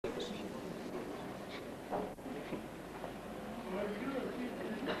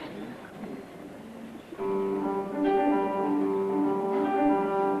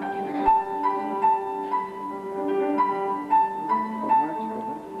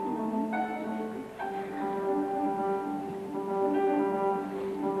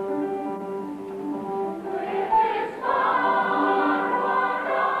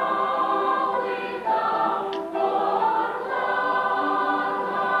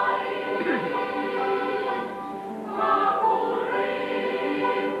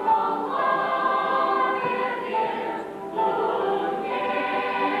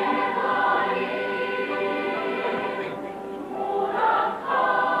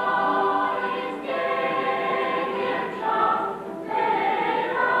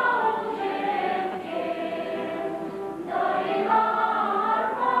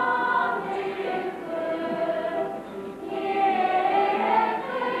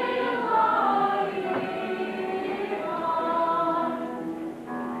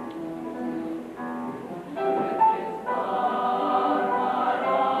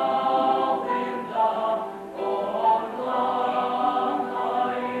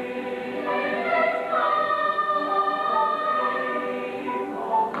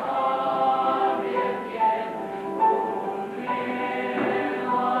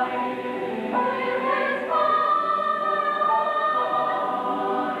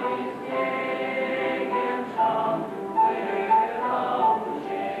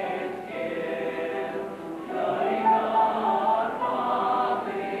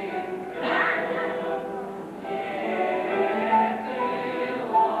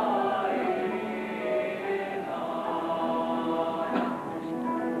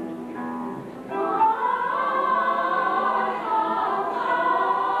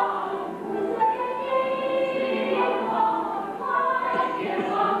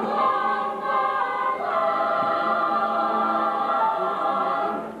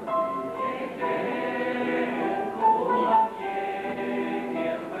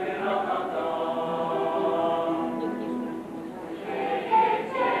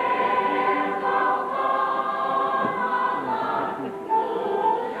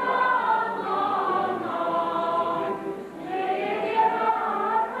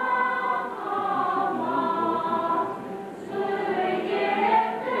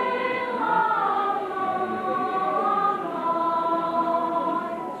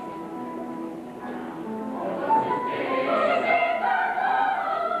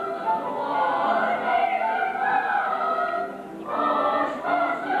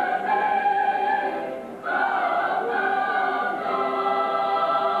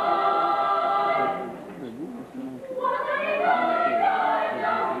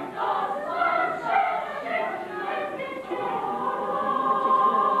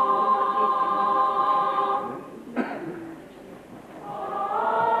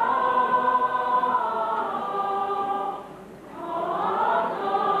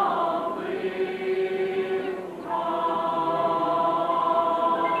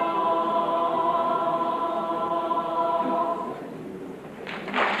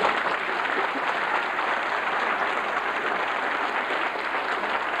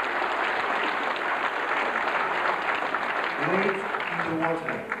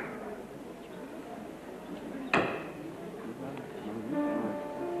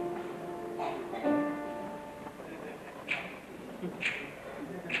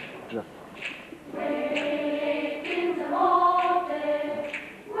Yeah.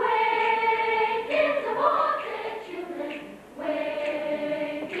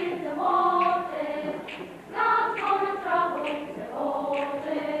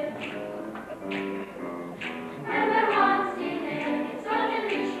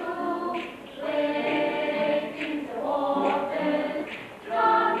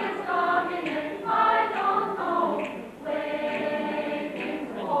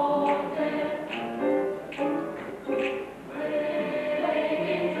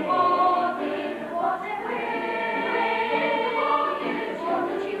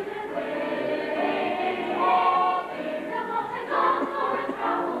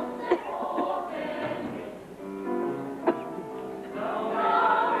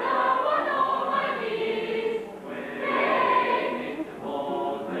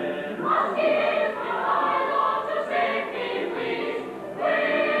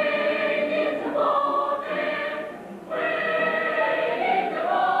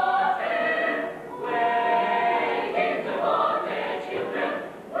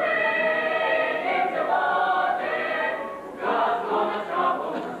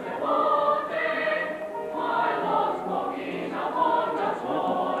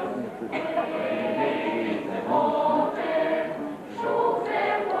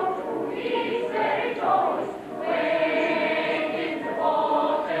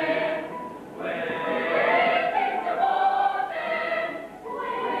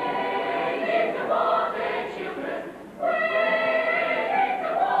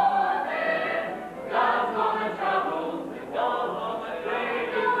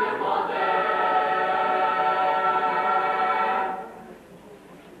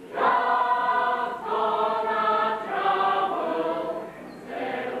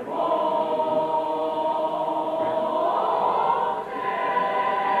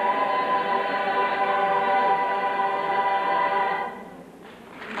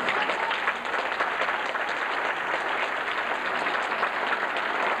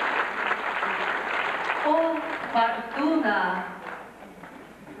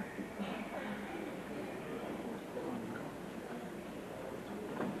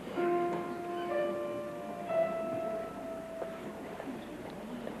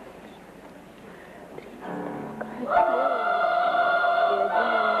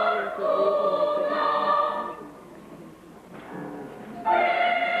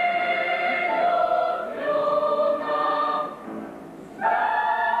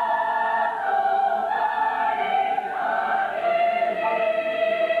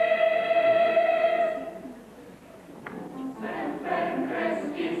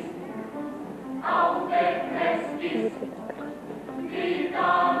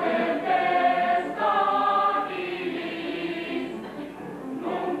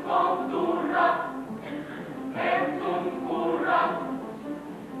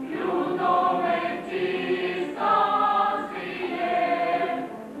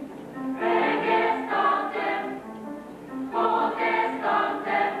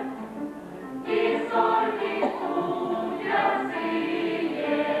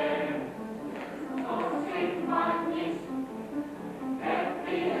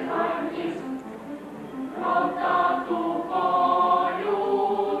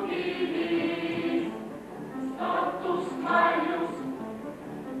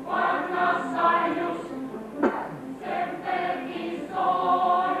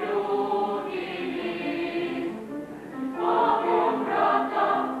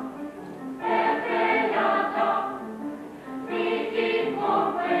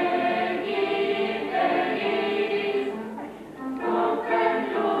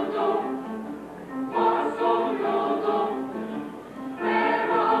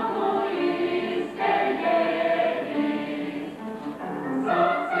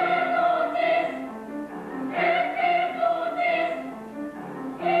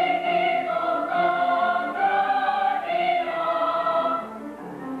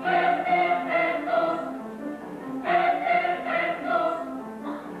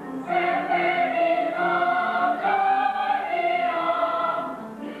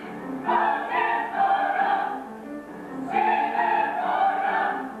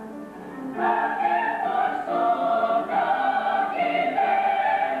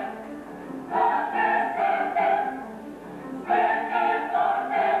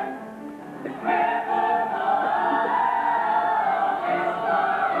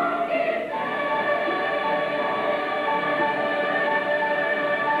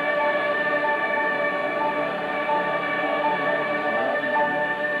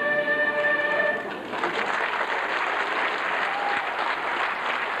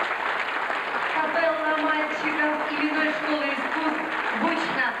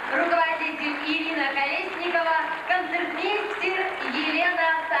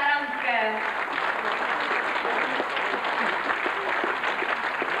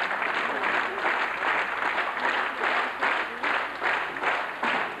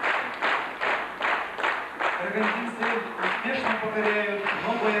 карагандинцы успешно покоряют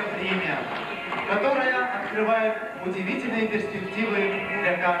новое время, которое открывает удивительные перспективы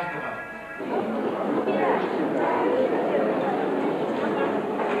для каждого.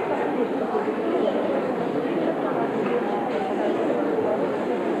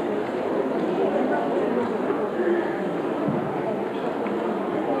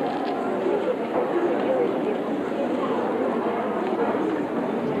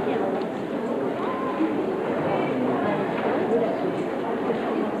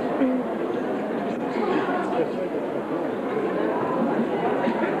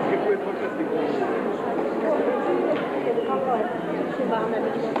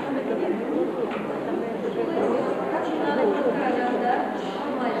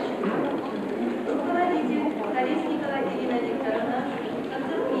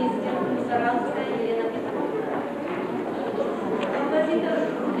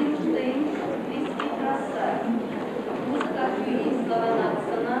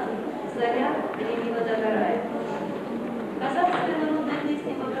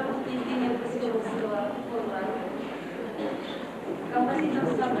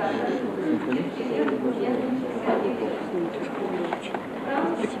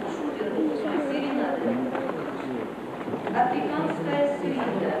 Африканская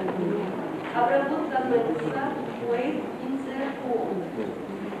свита. Обработка мыльца, уэйт, инцерком.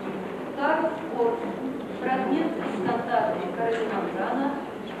 Карл Форд. Фрагмент из кантаты Караганда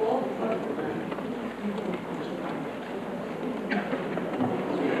по Фортуна.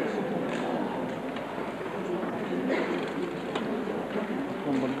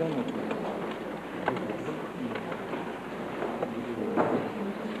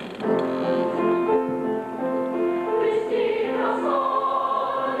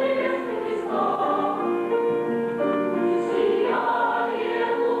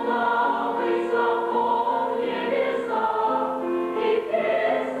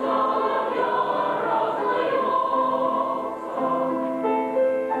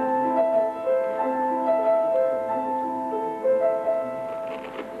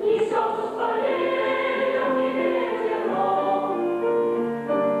 Несется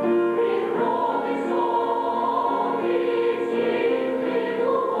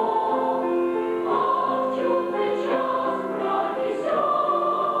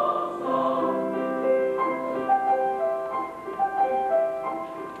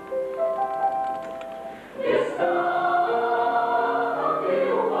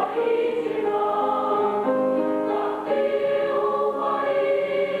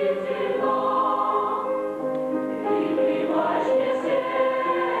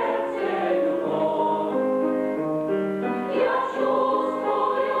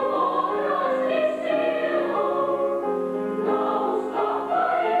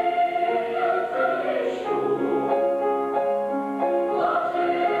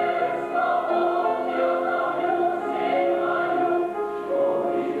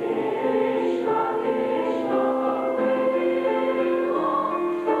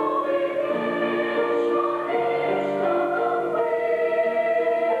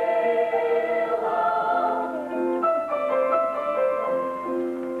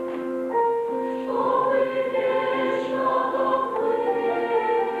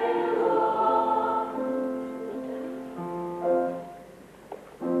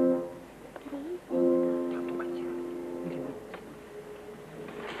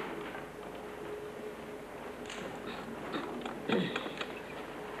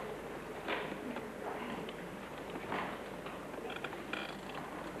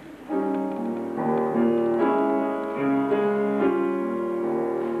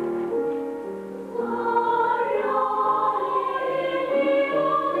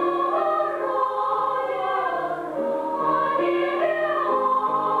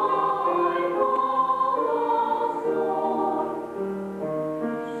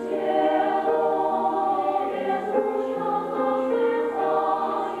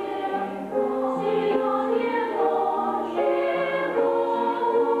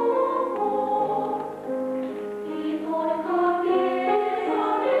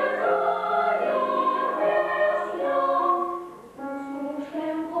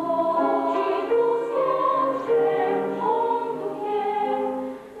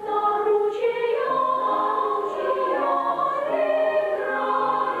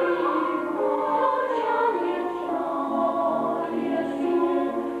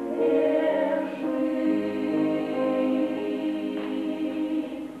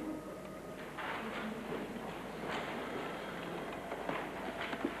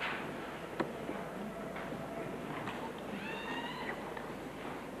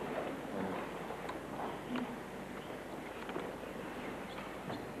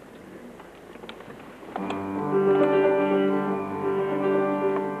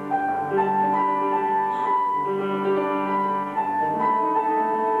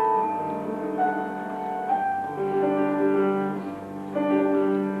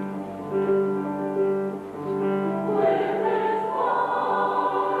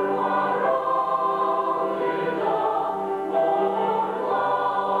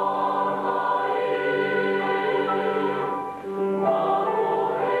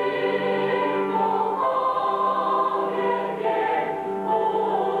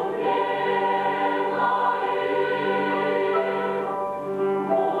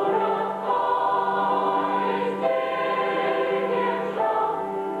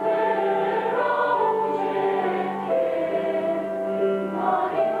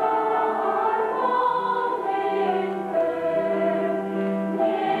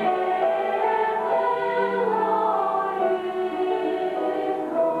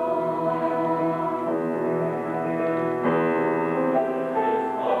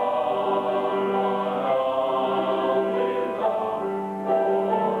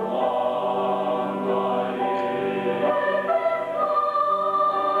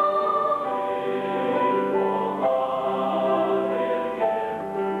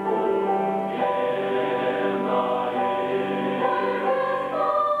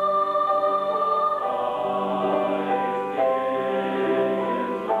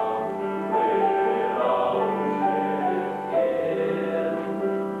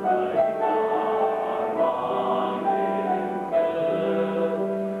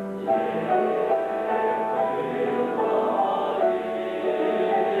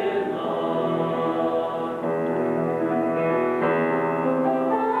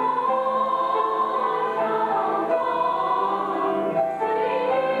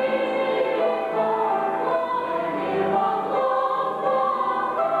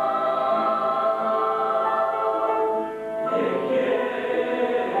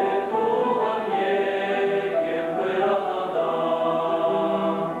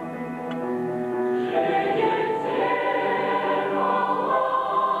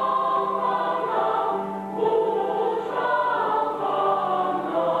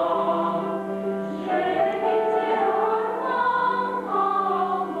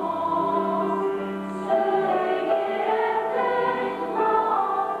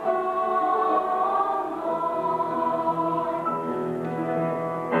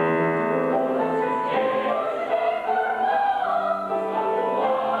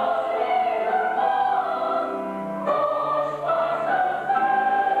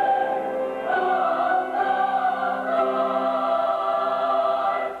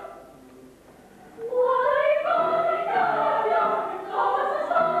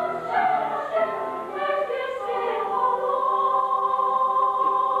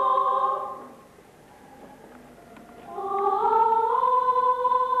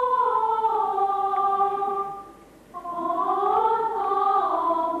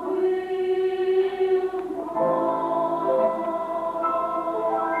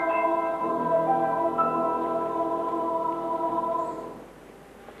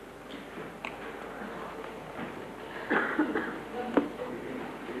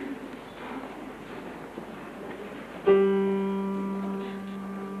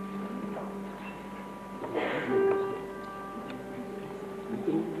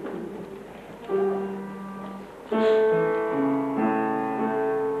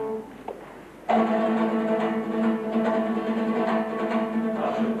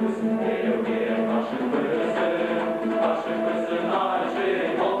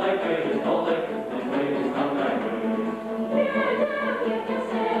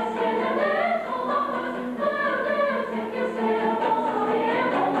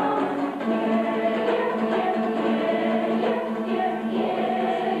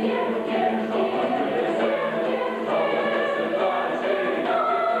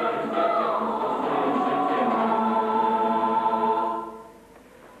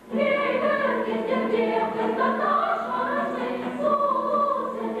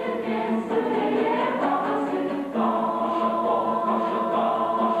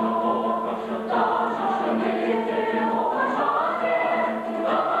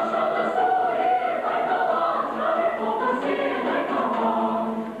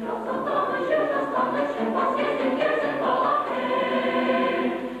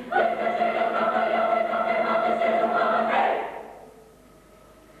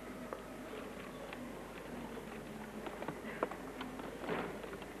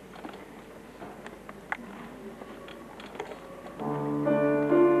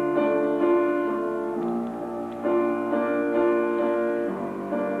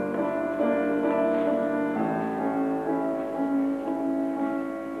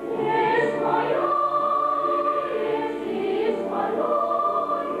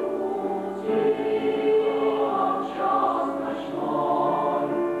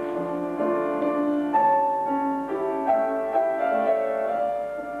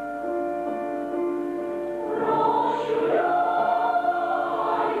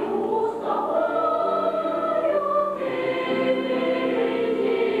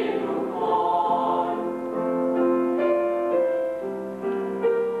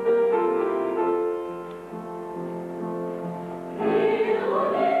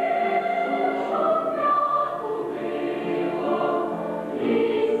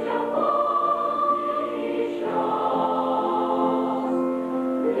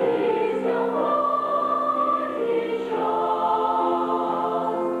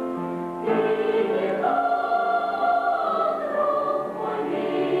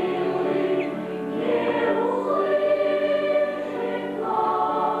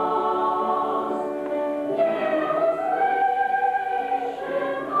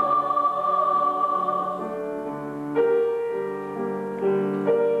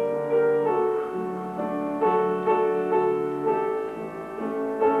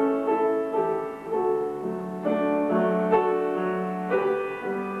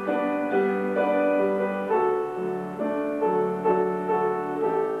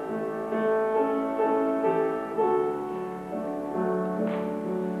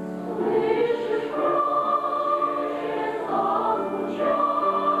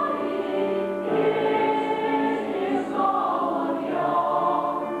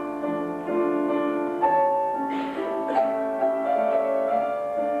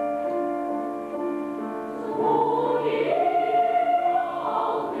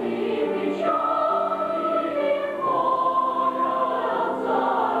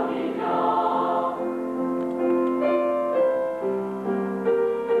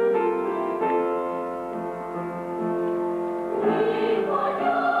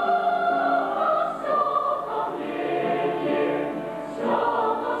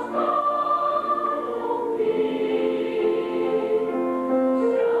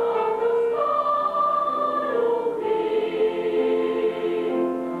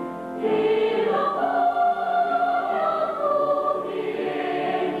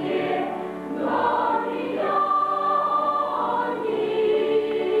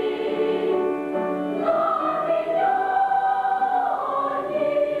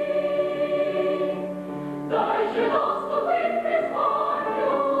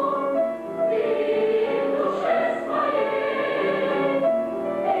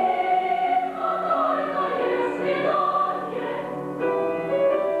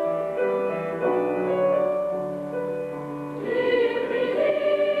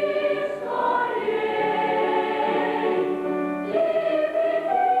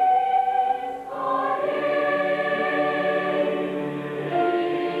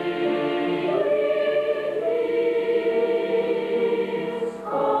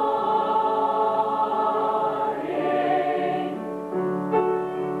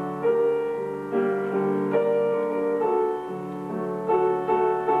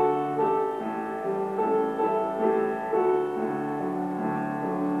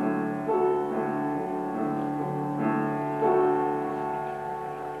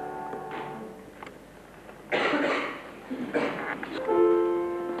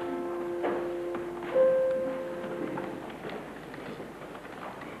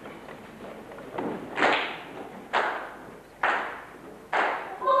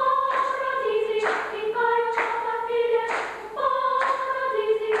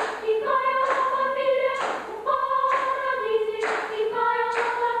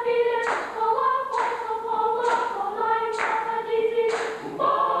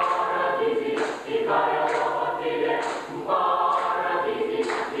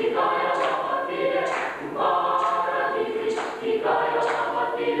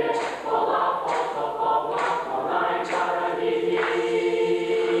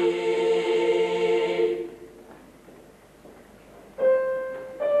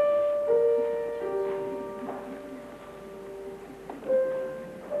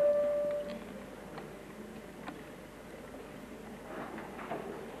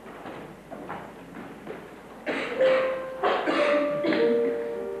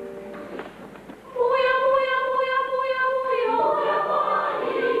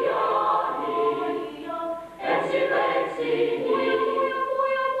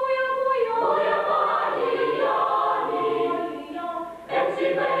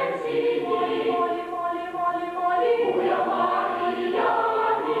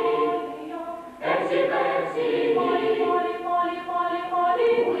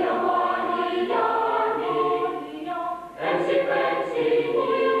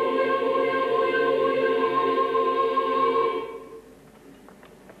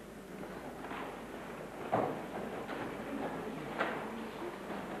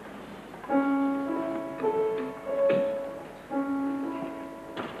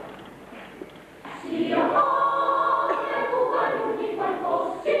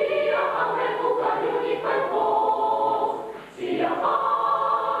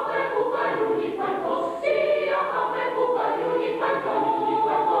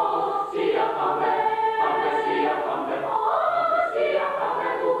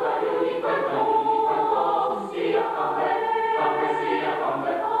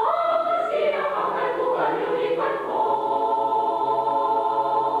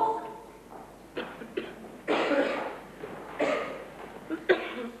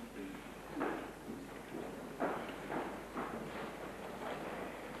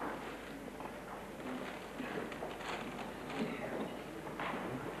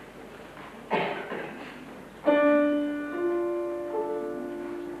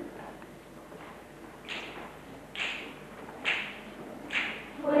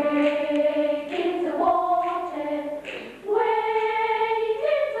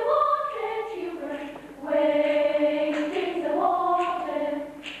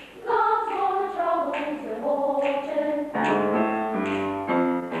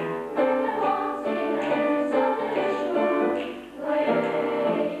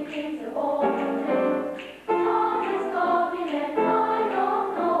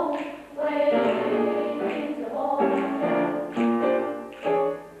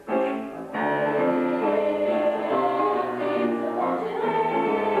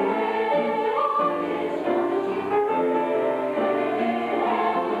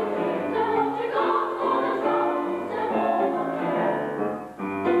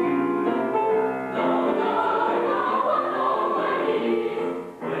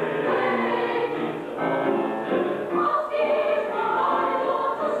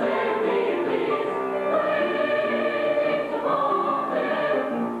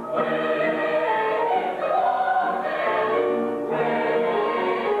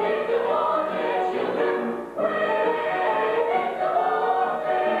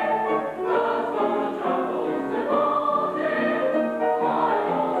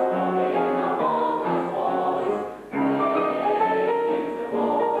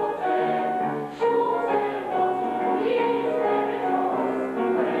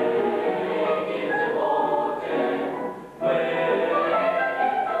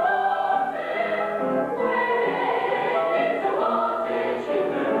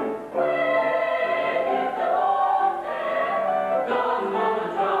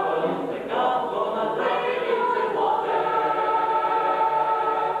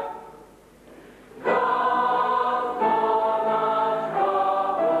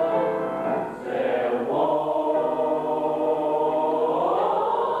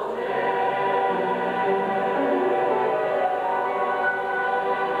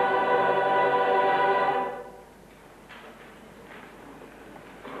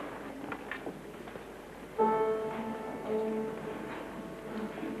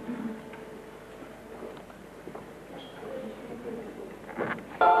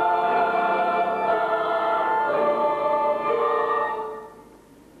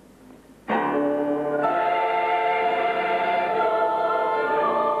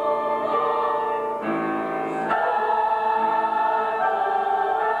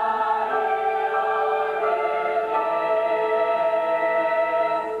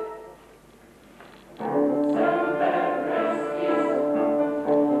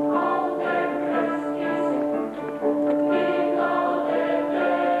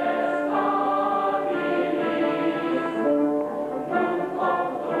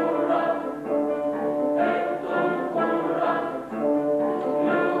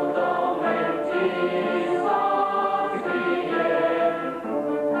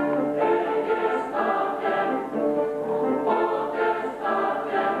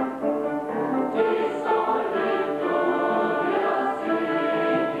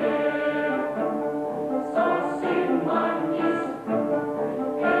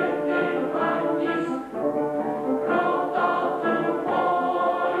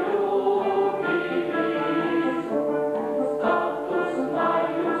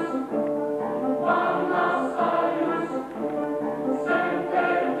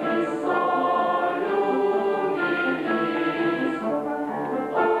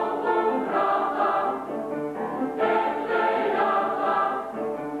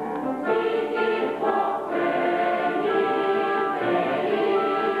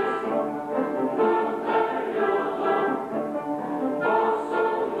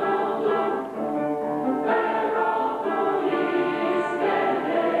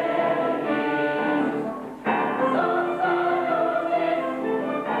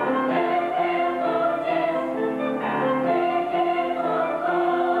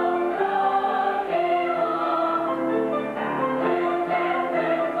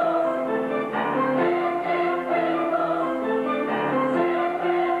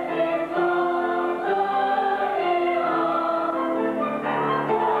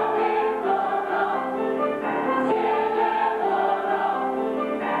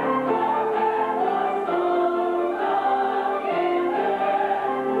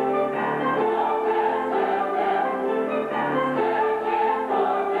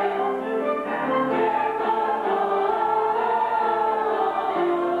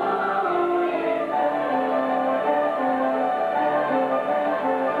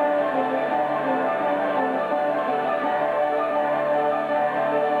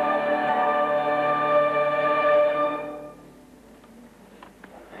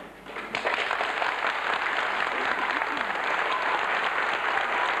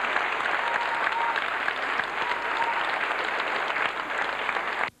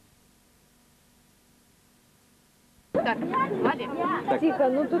Так, Валя. Тихо,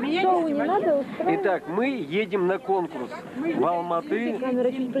 ну тут шоу не надо устраивать. Итак, мы едем на конкурс в Алматы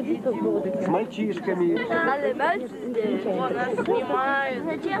Камера чуть продиктовывает. с мальчишками. Вот нас снимают.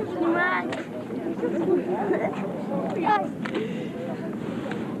 Зачем снимать?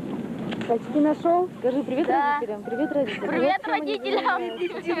 Очки нашел? Скажи привет Да. родителям. Привет родителям. Привет родителям!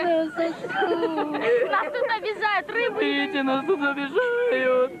 Нас тут обижают, рыбы. Видите, нас тут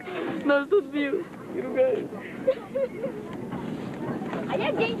обижают. Нас тут бьют и ругают. А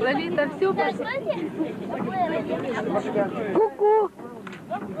я деньги. Лолита, все пошло. Ку-ку.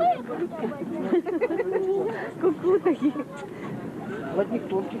 Ку-ку такие.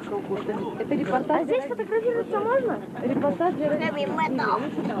 Это репортаж. А здесь фотографироваться можно? Репортаж для родителей.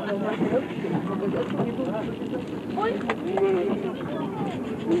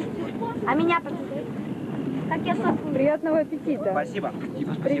 А меня посмотри. Как я собственно. Приятного аппетита. Спасибо.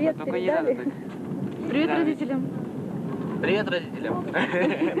 Привет передали. Привет родителям. Привет родителям.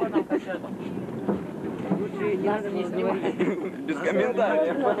 Без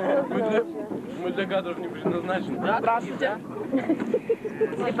комментариев. Мы для кадров не предназначены. Здравствуйте.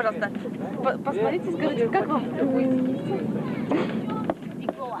 Скажите, пожалуйста, посмотрите, скажите, как вам такой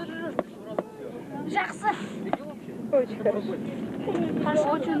Жақсы. Очень хорошо.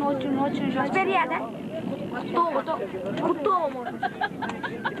 Очень жақсы. Теперь я, да? Крутого можно.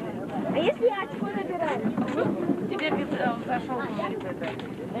 А если я очко набираю? Теперь зашел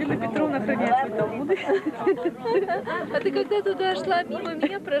Лена Петровна хранит Талмуды. А ты когда туда шла, мимо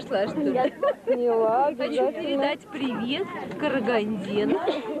меня прошла, что ли? Поняла, Хочу обязательно. передать привет Караганде.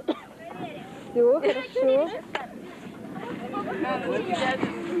 Все, хорошо.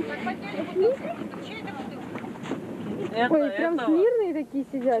 Ой, прям смирные такие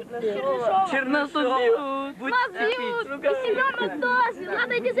сидят все. Черносу бьют. Нас бьют. И Семена тоже.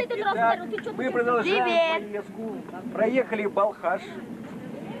 Ладно, иди за этот раз. Ты что Мы тут? продолжаем Привет. поездку. Проехали Балхаш.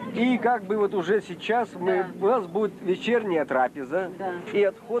 И как бы вот уже сейчас у нас будет вечерняя трапеза и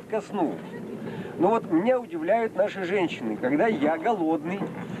отход ко сну. Но вот меня удивляют наши женщины, когда я голодный,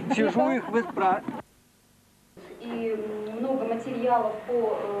 сижу их И много материалов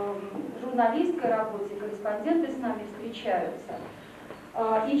по журналистской работе, корреспонденты с нами встречаются.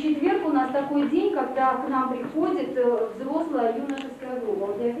 И четверг у нас такой день, когда к нам приходит взрослая юношеская группа.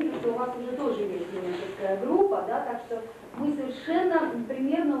 Вот я вижу, что у вас уже тоже есть юношеская группа, да, так что мы совершенно,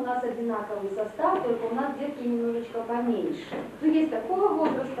 примерно у нас одинаковый состав, только у нас детки немножечко поменьше. Ну, есть такого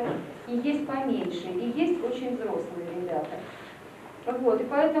возраста, и есть поменьше, и есть очень взрослые ребята. Вот, и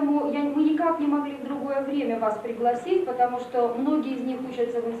поэтому мы никак не могли в другое время вас пригласить, потому что многие из них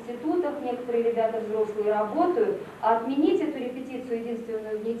учатся в институтах, некоторые ребята взрослые работают, а отменить эту репетицию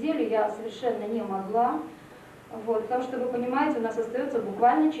единственную в неделю я совершенно не могла, вот, потому что, вы понимаете, у нас остается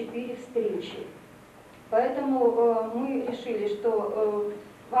буквально 4 встречи. Поэтому мы решили, что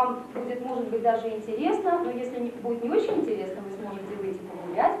вам будет, может быть, даже интересно, но если будет не очень интересно, вы сможете выйти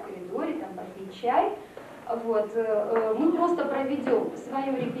погулять в коридоре, там, попить чай. Вот, мы просто проведем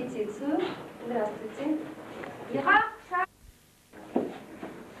свою репетицию. Здравствуйте.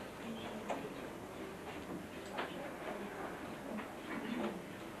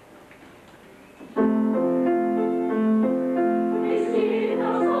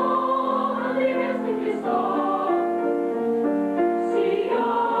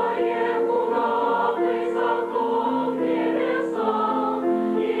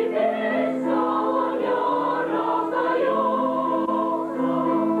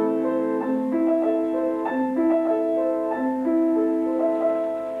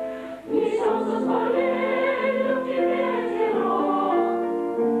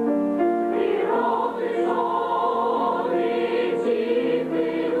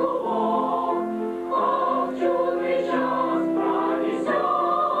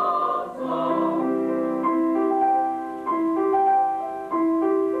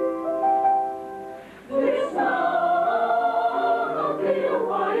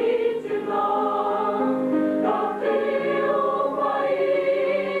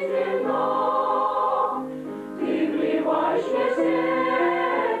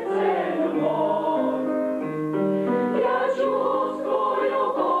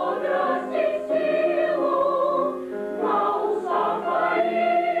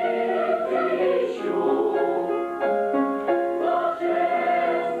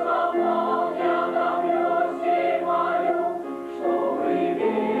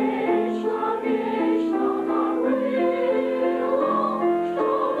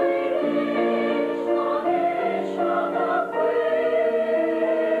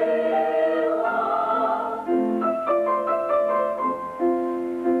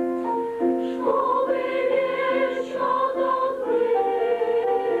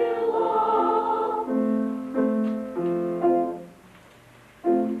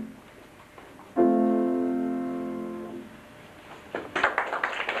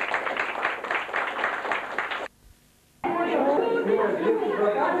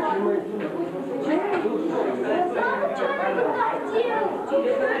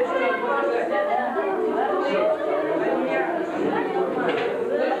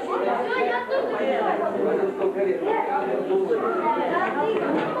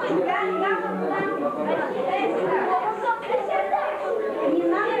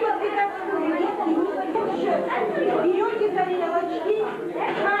 Берете тарелочки,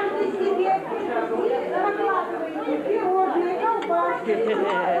 каждый себе накладываете пирожные, колбаски,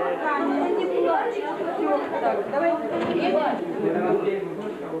 так, давайте. Спасибо.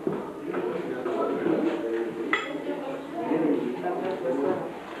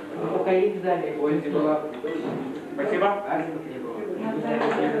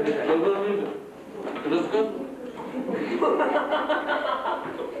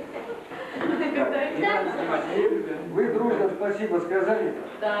 Вы дружно спасибо сказали?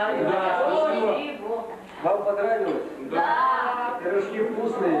 Да. Вам понравилось? Да. Пирожки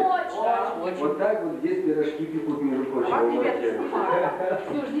вкусные? Очень. Вот так вот здесь пирожки пекут, между прочим.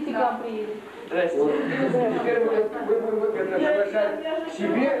 Все, ждите, к вам приедет. Вот. Теперь мы приглашать к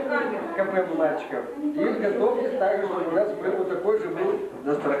себе КП мальчиков и готовить так же, чтобы у нас был такой же был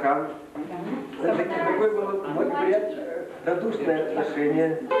Дастрахан. Такое было приятное, радушное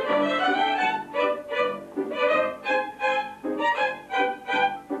отношение.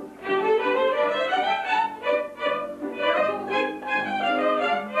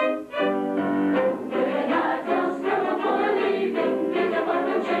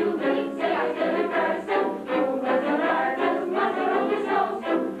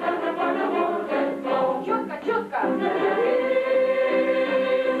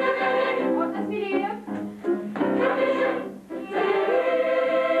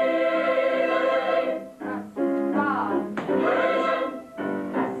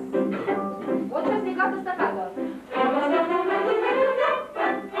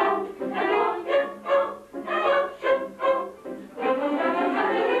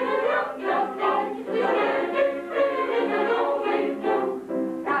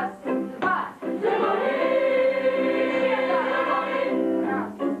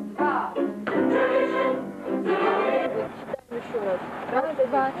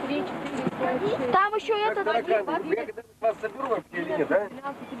 Там еще этот... Я вас соберу вообще или нет, а?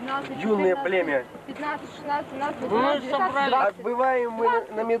 Юное племя. 15, 16, 17, 18, 19, Отбываем мы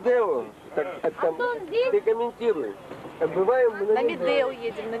на Медео. Так, там, ты комментируй. Отбываем мы на Медео.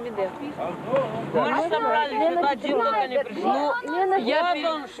 едем, на Медео. Мы же собрались, что-то один только не пришел.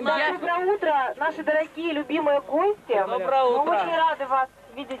 Доброе утро, наши дорогие, любимые гости. Доброе утро. Мы очень рады вас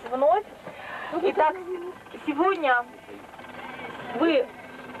видеть вновь. Итак, сегодня вы,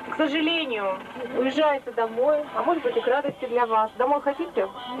 к сожалению, уезжаете домой, а может быть и к радости для вас. Домой хотите?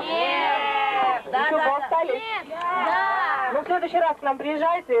 Нет! Еще бы остались? Нет! Да! Ну, в следующий раз к нам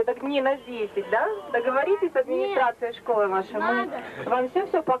приезжайте, так дней на 10, да? Договоритесь с администрацией школы вашей, мы вам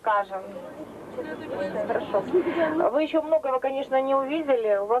все покажем. Хорошо. Вы еще многого, конечно, не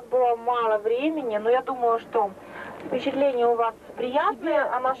увидели, у вас было мало времени, но я думаю, что впечатления у вас приятные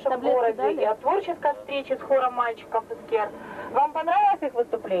о нашем городе и о творческой встрече с хором мальчиков из Кер. Вам понравилось их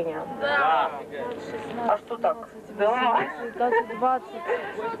выступление? Да. А что так? Да. 20.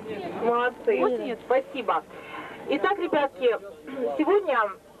 Молодцы. Спасибо. Итак, ребятки, сегодня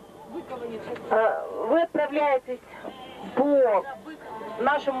вы отправляетесь по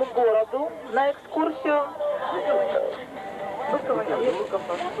нашему городу на экскурсию.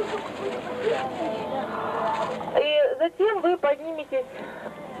 И затем вы подниметесь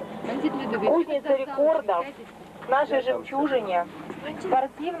к кузнице рекордов, к нашей жемчужине,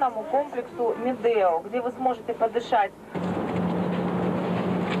 спортивному комплексу Медео, где вы сможете подышать.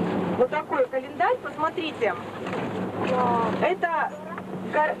 Вот такой календарь, посмотрите. Это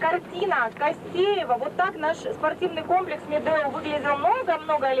картина Костеева. Вот так наш спортивный комплекс Медео выглядел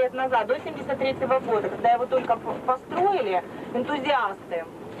много-много лет назад, до 1973 года, когда его только построили энтузиасты.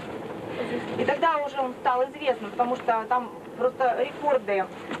 И тогда уже он стал известным, потому что там просто рекорды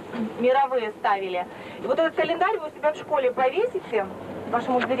мировые ставили. И вот этот календарь вы у себя в школе повесите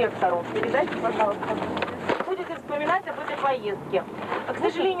вашему директору, передайте, пожалуйста. Будете вспоминать об этой поездке. К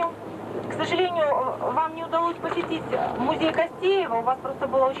сожалению, вам не удалось посетить музей Костеева, у вас просто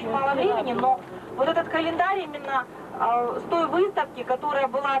было очень мало времени, но вот этот календарь именно с той выставки, которая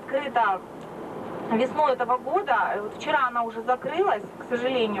была открыта весной этого года, вот вчера она уже закрылась, к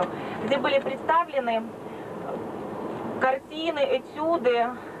сожалению, где были представлены картины, этюды,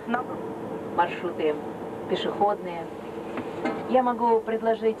 Маршруты пешеходные. Я могу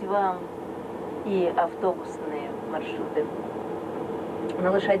предложить вам и автобусные маршруты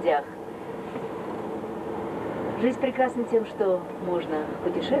на лошадях. Жизнь прекрасна тем, что можно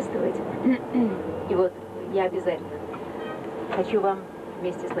путешествовать. И вот я обязательно хочу вам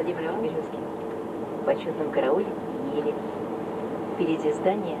вместе с Владимиром Березкиным в почетном карауле ели. Впереди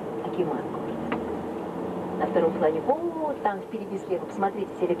здания акимат города. На втором плане, о, там впереди слева, посмотрите,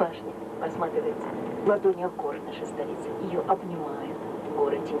 телебашня просматривается. В ладонях город нашей столицы. Ее обнимают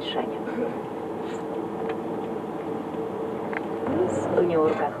горы Тяньшаня. У него в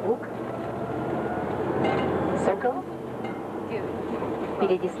руках лук, сокол,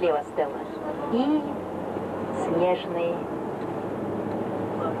 впереди слева стела и снежный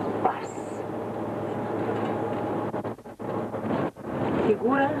барс.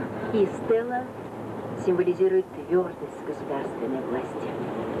 Фигура и стела символизируют твердость государственной власти.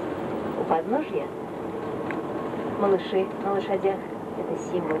 У подножья малыши на лошадях – это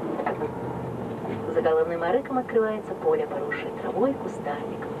символ. За головным арыком открывается поле, поросшее травой и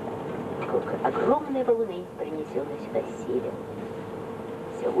кустарником. Вокруг огромные валуны, принесенные сюда силем.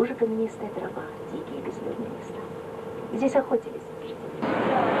 Все уже каменистая трава, дикие безлюдные места. Здесь охотились жители.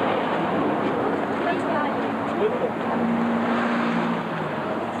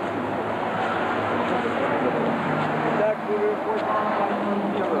 Так вы выходите,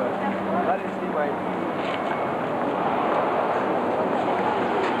 делают. Далее снимайте.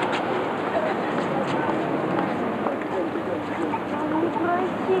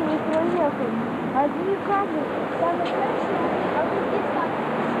 Не проехал. Одни камни, самые красивые, а другие самые.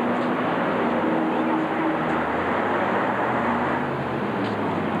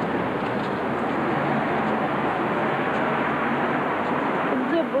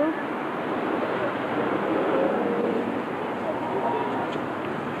 Где был?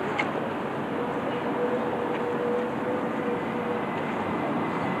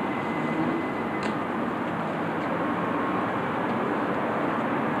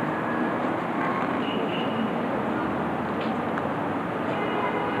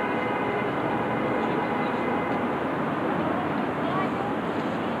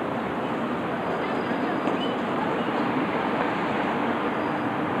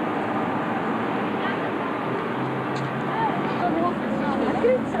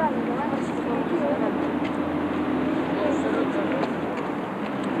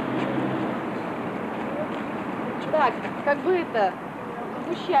 Так, как бы это,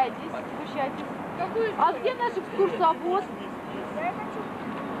 сгущайтесь. А где наш экскурсовод?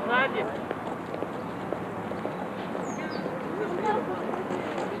 Сзади.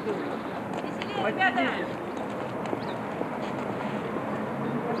 Ребята!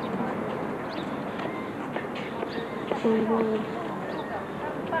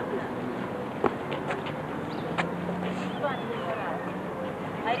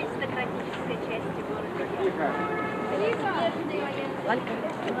 Аристократической части города.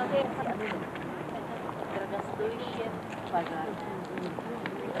 Дорогостоящие пожары.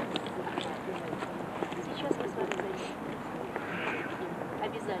 Сейчас мы с вами зайдем.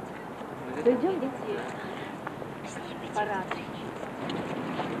 Обязательно. Пойдем, детей. Пора.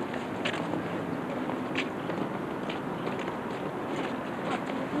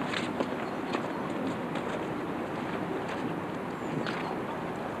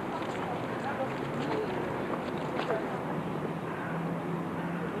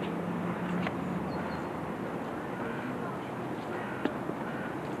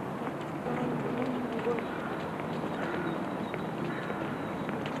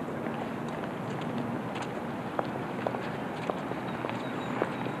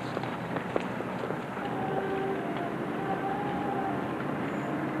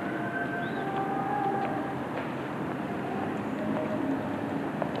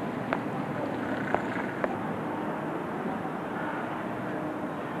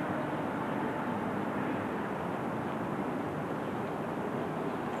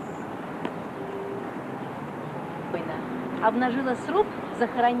 Обнажила сруб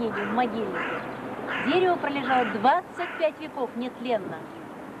захоронения в могильнике. Дерево пролежало 25 веков нетленно.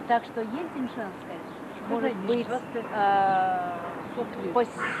 Так что ель тяньшанская может быть по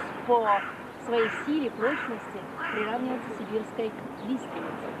своей силе, прочности приравниваться сибирской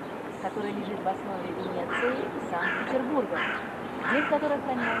лиственнице, которая лежит в основе Венеции и Санкт-Петербурга, день которой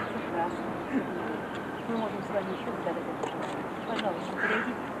храняется красным. Мы можем с вами еще загадать это желание. Пожалуйста,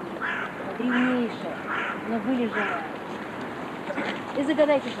 подойдите. Древнейшее, но вылежанное. И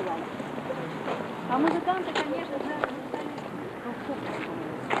загадайте желание. А музыканты, конечно,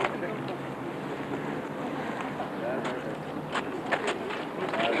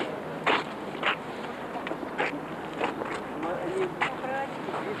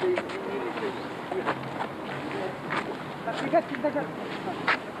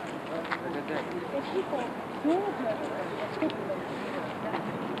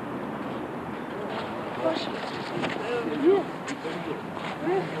 Паша, где?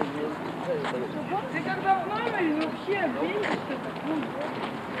 Ты когда в номере вообще видишь,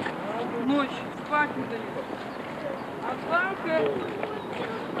 ночь спать не дают. А банка...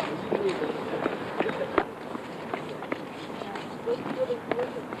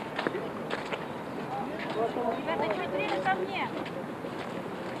 Ребята, чуть ближе ко мне.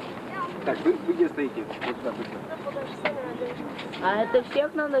 Так, вы где стоите? Вот сюда, быстро. А это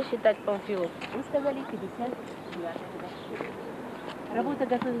всех надо считать Памфилов? Вы сказали 59 года. Работа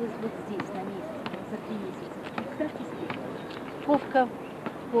готовилась вот здесь, на месте, за 3 месяца. Представьте себе. Ковка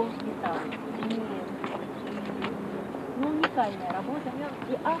по металлу. Ну, уникальная работа.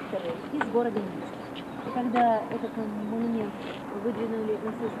 И авторы из города Минска. И когда этот монумент выдвинули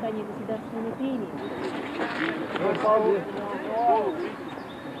на соискание государственной премии,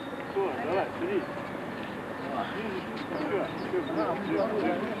 Давай, бери.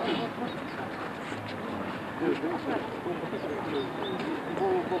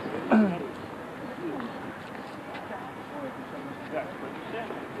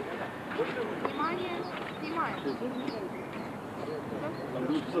 Внимание, снимаем.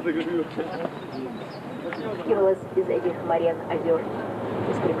 скидывалась из этих морен озер,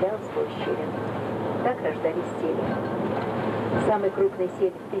 искривлялась в ущельях. Так рождались сели. Самый крупный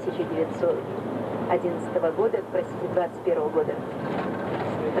сель 1911 года, простите, 21 года,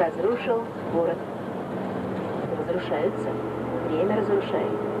 разрушил город. Разрушаются. Время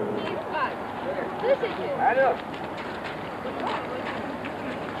разрушает. Алло!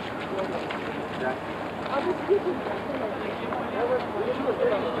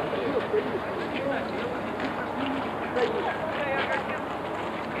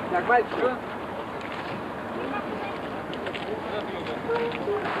 Так, мальчик.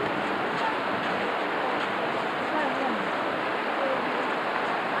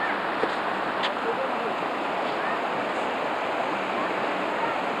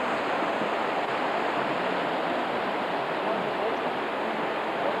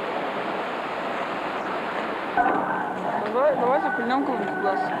 Давай запульнем кого-нибудь в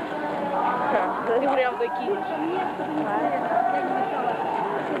глаз. Они прям такие.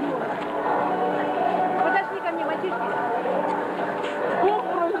 Подошли ко мне, мальчишки.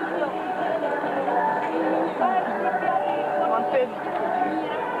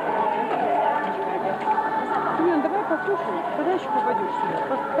 Блин, давай послушай, когда еще попадешь сюда?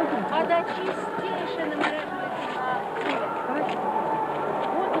 Вода чистейшая на морях.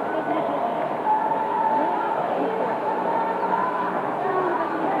 Вот тут разрешено.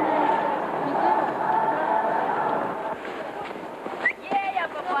 Я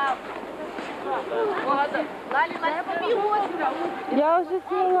попал. Лали, я побегу. Я уже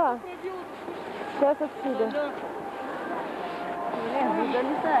сняла. Сейчас отсюда. Не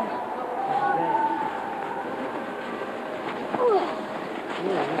залетаешь.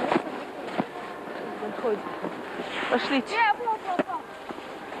 Пошлите.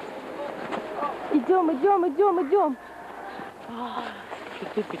 Идем, идем, идем, идем.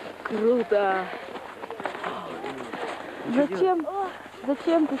 Круто. Зачем?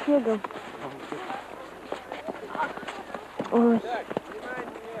 Зачем ты снегом? Ой.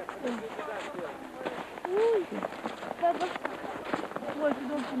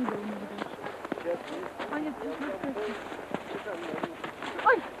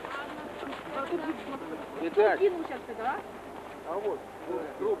 Итак, Кинул сейчас тогда, а вот,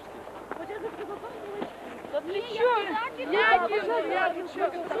 Крупский. Да ты чё? Я чё?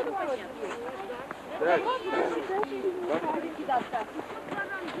 Так.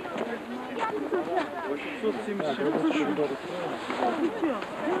 870.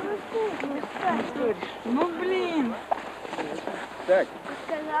 Ну блин. Так,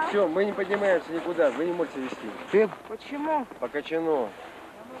 все, мы не поднимаемся никуда, вы не можете вести. Почему? По качану.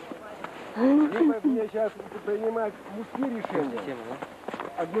 Либо мне сейчас принимать мужские решения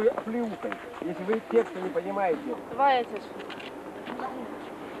одной оплеухой, если вы текста не понимаете. Давай я тебя.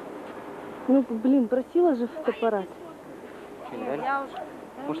 Ну, блин, просила же фотоаппарат. Я уже.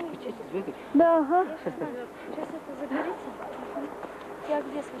 Может, печать выиграть? Да, ага. Сейчас это загорится. Я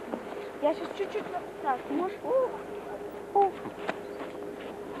где смотрю? Я сейчас чуть-чуть... Так, можешь? Так,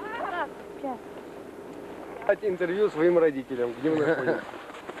 сейчас. Дать интервью своим родителям, где вы находитесь.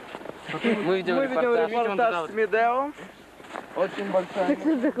 Мы видим репортаж с Медео. Очень большая.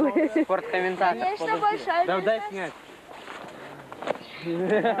 Спорткомментатор. Конечно, большая. Да дай снять.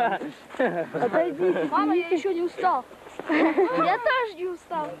 Отойди. Мама, я еще не устал. Я тоже не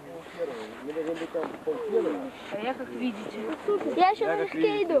устал. А я как видите. Я еще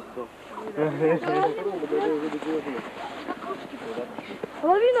налегке иду.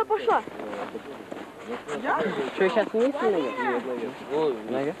 Лавина пошла. Что, сейчас вниз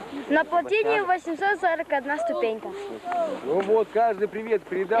или наверх? На плотине 841 ступенька. Ну вот, каждый привет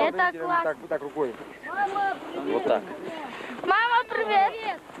передал. Это классно. Так рукой. Вот так. Мама,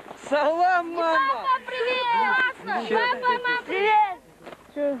 привет! Салам, мама! Папа, привет! Мама, привет!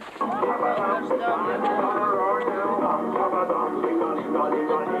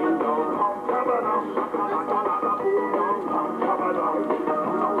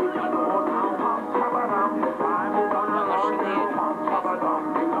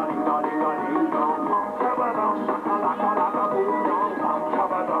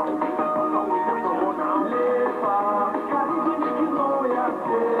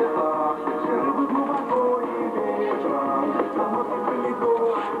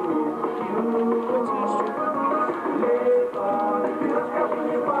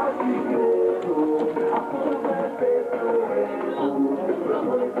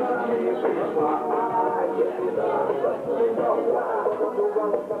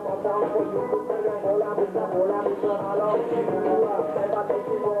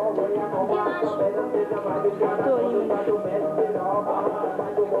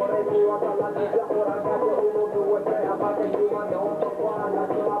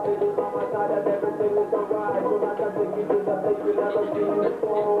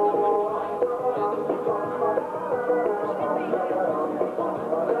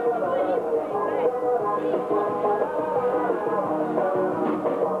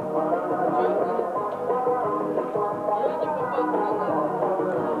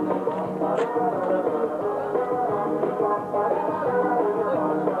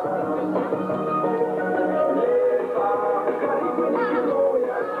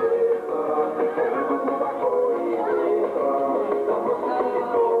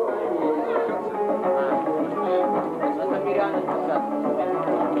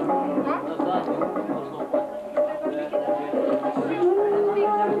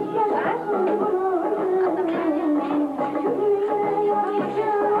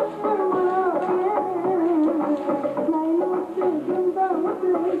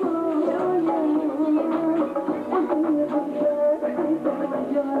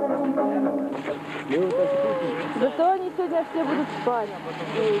 Зато они сегодня все будут спать.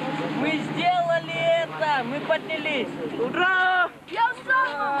 Мы сделали это! Мы поднялись! Ура! Я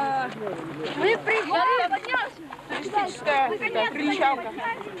устала! Мы пришли! Туристическая приличалка.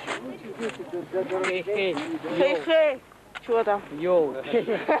 Хей-хей. Хей-хей. Чего там? Йоу.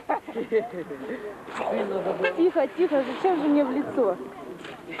 Тихо, тихо, зачем же мне в лицо?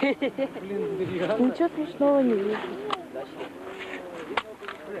 Ничего смешного не вижу.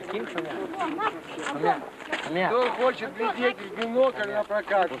 Кто хочет глядеть в бинокль на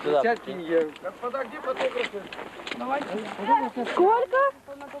прокат? 50 тенге. Господа, где фотографы? Сколько?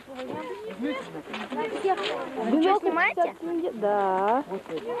 Вы что, снимаете? Да.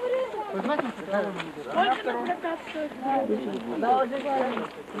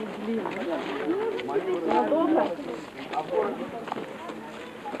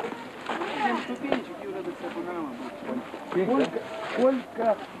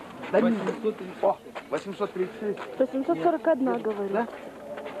 Сколько? Да 836. 841, говорю. Да?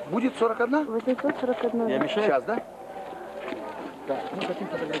 Будет 41? 841. Я мешаю? Сейчас, да? Так, мы хотим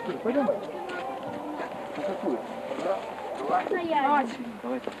фотографировать. Пойдем? А какую? Давайте.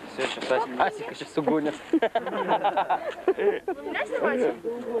 Все, сейчас Асика сейчас угонят.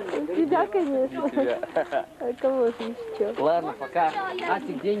 Тебя, конечно. А кого же еще? Ладно, пока.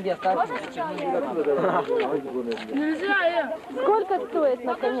 Асик, деньги оставьте. Нельзя, Сколько стоит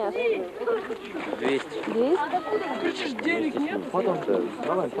на коня? 200. 200? Денег нет? Потом,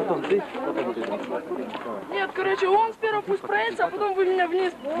 давай, потом ты, потом ты. Нет, короче, он сперва пусть проедется, а потом вы меня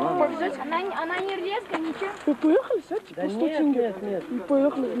вниз повезете. Она не резко, ничего. Вы поехали, сядьте по 100 тенге. И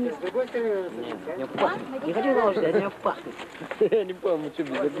поехали вниз. Нет, не опахнет. Не хочу наложить, а не опахнет. Я не помню, что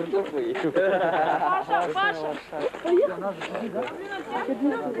без огурцов поедем. Паша, Паша.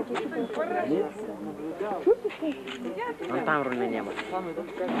 Вон там руля не было.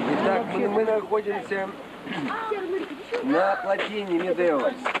 Итак, мы находимся на плотине Медео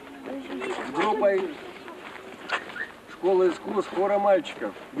с группой школы искусств хора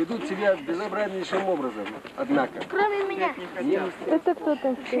мальчиков. Ведут себя безобразнейшим образом, однако. Кроме меня. Это кто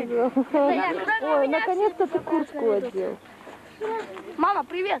там сказал? Ой, наконец-то ты куртку одел. Мама,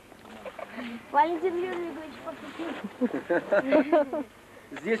 привет. Валентин Юрьевич,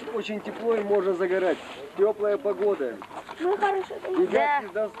 Здесь очень тепло и можно загорать. Теплая погода. мы хорошо. Ребятки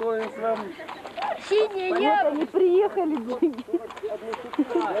с достоинством. Синее Вот небо. они приехали, деньги.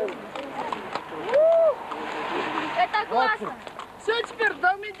 Это классно. Все, теперь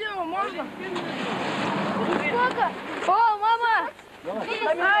до Медео можно? О, мама!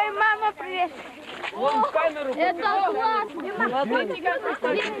 Ай, мама, привет! Вон камеру. Это классно!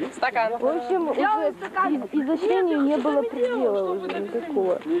 Стакан. В общем, уже изощрению не было предела уже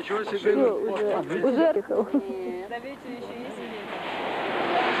никакого. Ничего себе. Все, уже отдыхал.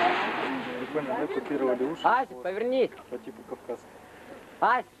 Прикольно, да, купировали уши. Ася, повернись. По типу кавказского.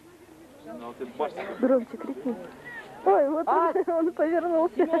 Ась. Ну, вот и башня. Громче крикни. Ой, вот он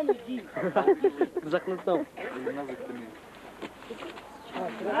повернулся. За кнутом.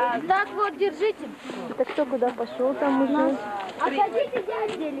 Так вот, держите. Так кто куда пошел там уже? А хотите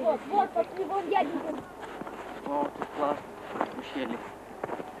дядя? Вот, после него дядя. О, тут классно. Ущелье.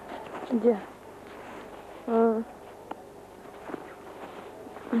 Где? А.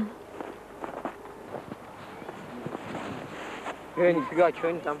 Нифига, что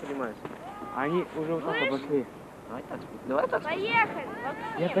они там понимают? Они уже вот так обошли. Давай так. Поехали.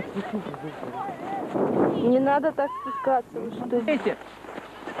 Я так спустился. Не надо так спускаться. Вы что? Эти.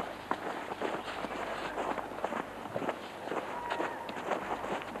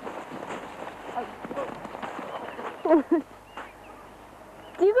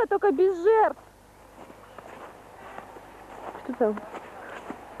 Тихо, только без жертв. Что там?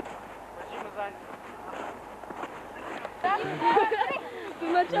 Ты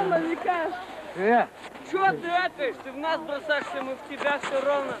на чем намекаешь? Чё ты это? Ты в нас бросаешься, мы в тебя все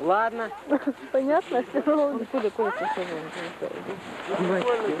ровно. Ладно. Понятно, все равно.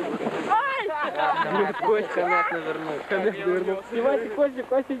 Костя канат навернул. Канат навернул. Снимайте Костя,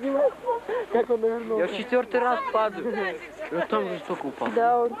 Костя снимайте. Как он навернул? Я в 4-й раз падаю. И вот там же столько упал.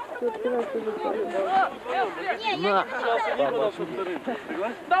 Да, он в 4-й раз уже падал. На.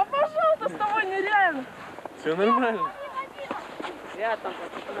 Да пошел ты, с тобой нереально. Все нормально. Я там.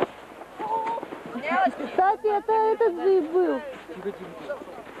 Кстати, это этот же и был.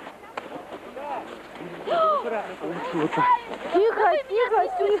 Тихо, тихо,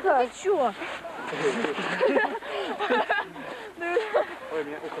 тихо. Ты чё? Ой,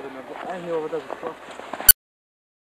 меня ухо замерзло. А, у него вот этот.